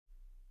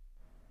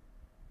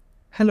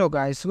Hello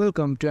guys,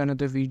 welcome to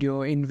another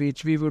video in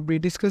which we would be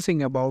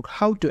discussing about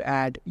how to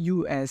add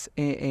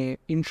USAA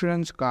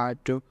insurance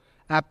card to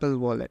Apple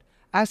Wallet.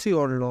 As you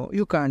all know,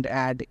 you can't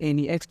add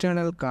any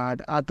external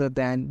card other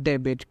than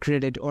debit,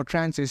 credit or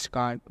transit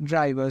card,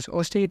 drivers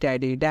or state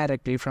ID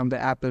directly from the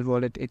Apple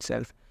Wallet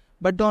itself.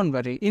 But don't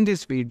worry, in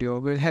this video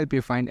we'll help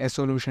you find a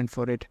solution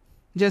for it.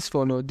 Just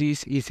follow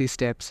these easy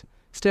steps.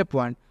 Step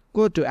 1.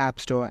 Go to App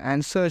Store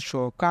and search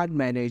for Card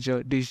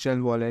Manager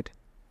Digital Wallet.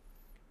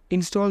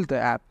 Install the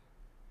app.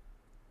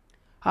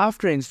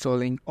 After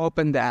installing,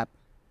 open the app.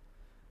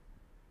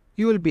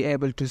 You will be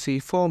able to see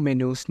 4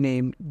 menus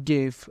named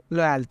Give,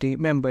 Loyalty,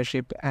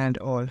 Membership and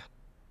All.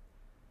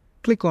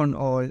 Click on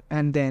All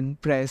and then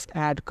press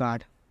Add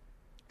Card.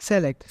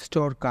 Select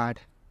Store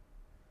Card.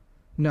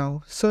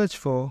 Now search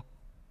for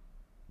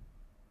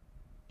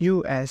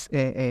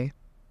USAA.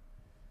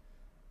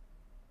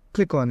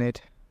 Click on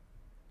it.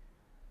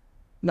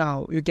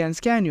 Now you can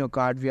scan your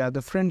card via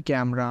the front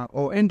camera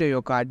or enter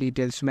your card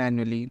details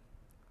manually.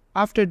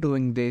 After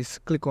doing this,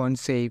 click on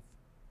Save.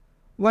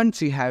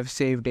 Once you have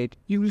saved it,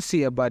 you will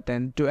see a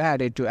button to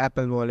add it to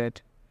Apple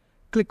Wallet.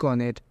 Click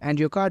on it and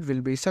your card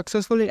will be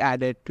successfully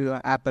added to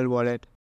your Apple Wallet.